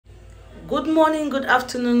Good morning, good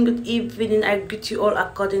afternoon, good evening. I greet you all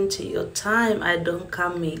according to your time. I don't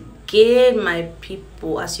come again, my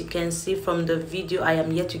people. As you can see from the video, I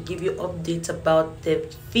am here to give you updates about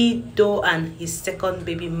Davido and his second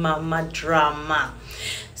baby mama drama.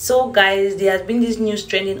 So guys, there has been this news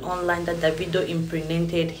trending online that Davido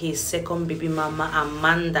impregnated his second baby mama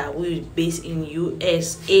Amanda, who is based in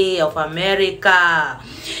USA of America.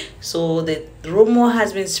 So the rumor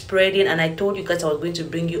has been spreading, and I told you guys I was going to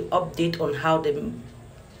bring you update on how the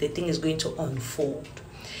thing is going to unfold.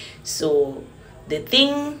 So the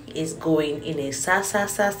thing is going in a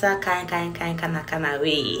kind of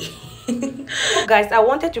way. Guys, I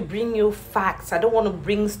wanted to bring you facts. I don't want to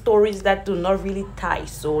bring stories that do not really tie,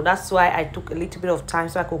 so that's why I took a little bit of time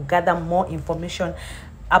so I could gather more information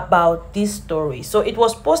about this story. So it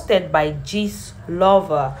was posted by G's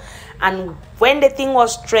Lover, and when the thing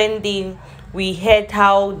was trending, we heard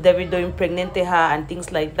how Davido impregnated her and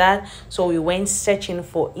things like that, so we went searching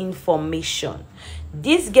for information.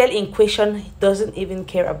 This girl in question doesn't even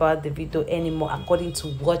care about Davido anymore, according to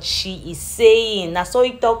what she is saying. Now, so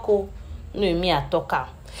it talk, no, me a talker.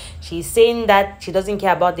 She's saying that she doesn't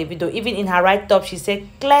care about Davido. Even in her write-up, she said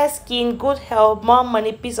clear skin, good health, more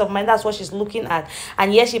money, peace of mind. That's what she's looking at.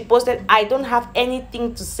 And yes, she posted, I don't have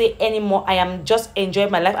anything to say anymore. I am just enjoying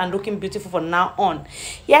my life and looking beautiful from now on.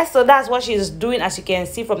 Yes, so that's what she's doing, as you can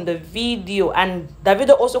see from the video. And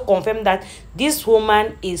Davido also confirmed that this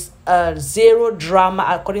woman is zero drama,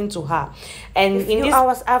 according to her. And in these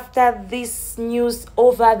hours after this news,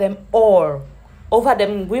 over them all, over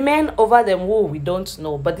them women, over them who we don't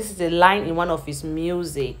know, but this is a line in one of his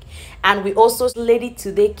music. And we also, lady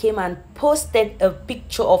today came and posted a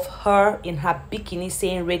picture of her in her bikini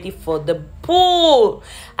saying ready for the pool.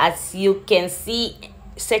 As you can see,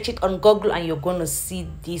 search it on Google and you're gonna see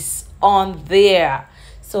this on there.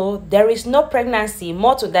 So there is no pregnancy.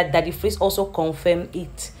 More to that, Daddy Freeze also confirmed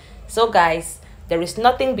it. So guys, there is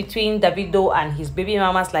nothing between Davido and his baby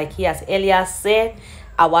mamas, like he has earlier said.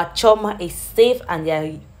 Our choma is safe and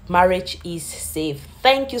their marriage is safe.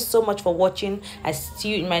 Thank you so much for watching. I see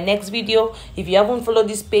you in my next video. If you haven't followed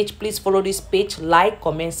this page, please follow this page, like,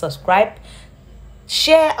 comment, subscribe,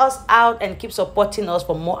 share us out, and keep supporting us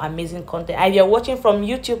for more amazing content. If you're watching from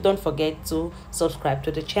YouTube, don't forget to subscribe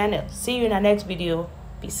to the channel. See you in our next video.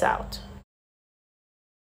 Peace out.